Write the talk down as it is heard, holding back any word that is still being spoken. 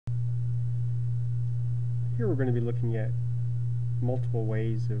here we're going to be looking at multiple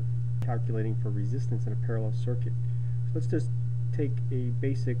ways of calculating for resistance in a parallel circuit. So let's just take a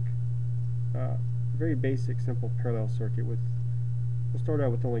basic, very basic, simple parallel circuit with, we'll start out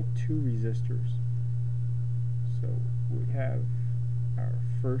with only two resistors. So we have our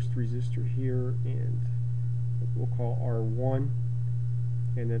first resistor here, and we'll call R1,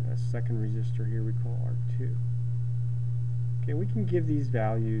 and then a second resistor here we call R2. Okay, we can give these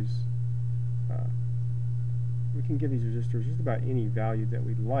values, we can give these resistors just about any value that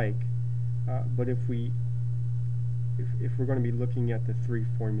we like, but if we're going to be looking at the three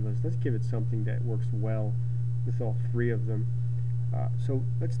formulas, let's give it something that works well with all three of them. So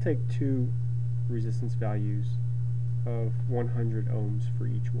let's take two resistance values of 100 ohms for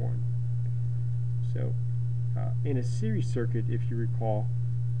each one. So in a series circuit, if you recall,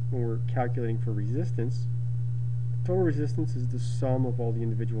 when we're calculating for resistance, total resistance is the sum of all the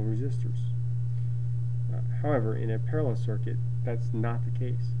individual resistors. However, in a parallel circuit, that's not the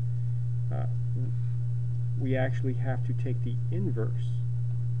case. We actually have to take the inverse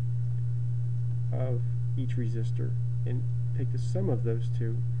of each resistor and take the sum of those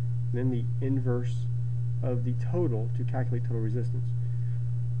two, and then the inverse of the total to calculate total resistance.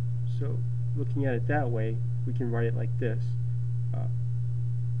 So looking at it that way, we can write it like this.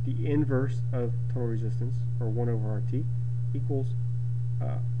 The inverse of total resistance, or 1 over RT, equals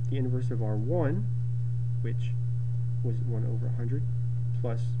the inverse of R1, which was 1 over 100,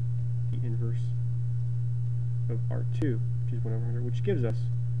 plus the inverse of R2, which is 1 over 100, which gives us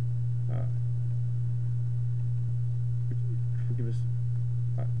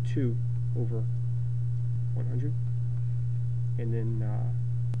 2 over 100, and then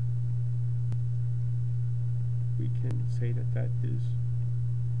we can say that that is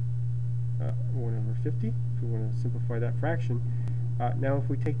 1 over 50 if we want to simplify that fraction. Now if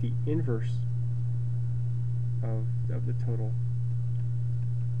we take the inverse of the total,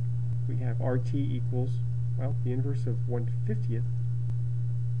 we have RT equals, well, the inverse of 1/50th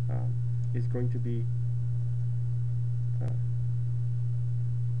is going to be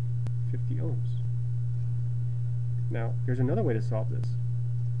 50 ohms. Now there's another way to solve this.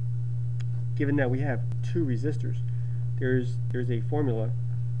 Given that we have two resistors, there's a formula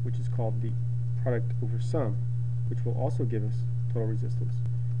which is called the product over sum, which will also give us total resistance.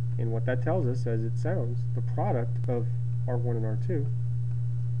 And what that tells us, as it sounds, the product of R1 and R2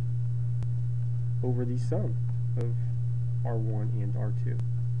 over the sum of R1 and R2.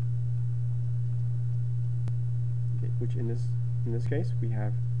 Okay, which in this case we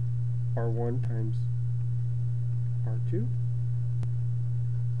have R1 times R2.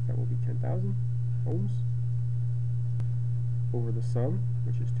 That will be 10,000 ohms over the sum,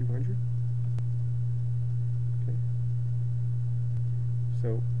 which is 200. Okay.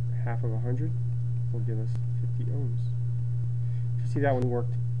 So half of 100 will give us 50 ohms. You see that one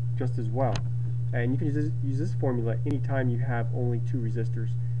worked just as well. And you can use this formula anytime you have only two resistors,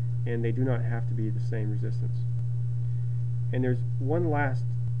 and they do not have to be the same resistance. And there's one last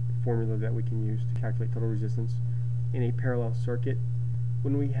formula that we can use to calculate total resistance in a parallel circuit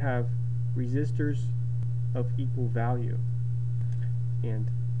when we have resistors of equal value. And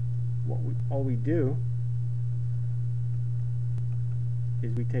all we do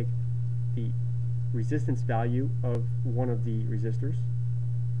is we take the resistance value of one of the resistors,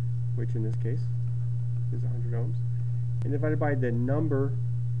 which in this case is 100 ohms, and divided by the number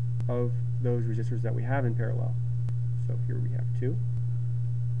of those resistors that we have in parallel. So here we have 2,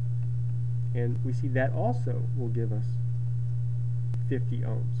 and we see that also will give us 50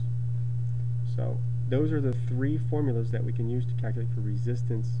 ohms. So those are the three formulas that we can use to calculate for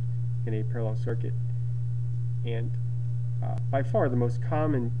resistance in a parallel circuit. And by far the most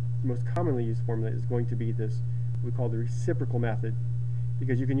commonly used formula is going to be this, what we call the reciprocal method,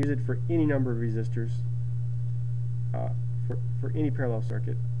 because you can use it for any number of resistors for any parallel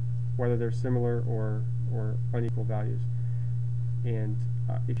circuit, whether they're similar or unequal values. And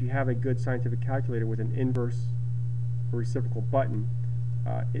if you have a good scientific calculator with an inverse or reciprocal button,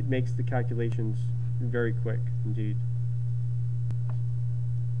 it makes the calculations very quick indeed.